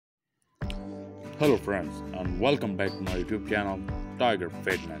Hello friends, and welcome back to my YouTube channel Tiger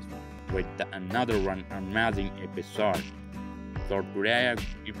Fitness with another one amazing episode. So today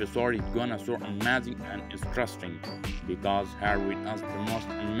episode is gonna so amazing and interesting because here with us the most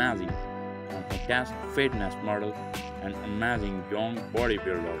amazing and fantastic fitness model and amazing young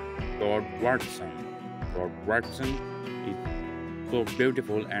bodybuilder Todd Watson. Todd Watson is so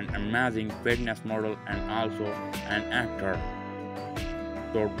beautiful and amazing fitness model and also an actor.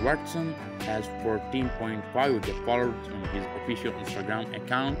 Todd Watson has 14.5 followers on his official Instagram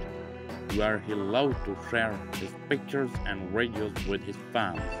account, where he loves to share his pictures and videos with his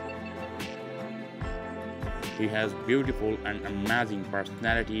fans. He has beautiful and amazing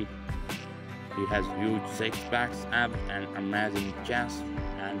personality. He has huge six-packs, abs, and amazing chest,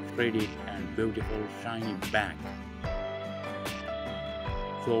 and pretty and beautiful shiny back.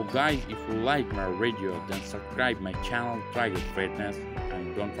 So guys, if you like my video, then subscribe my channel Tiger Fitness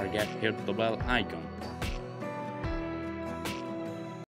and don't forget hit the bell icon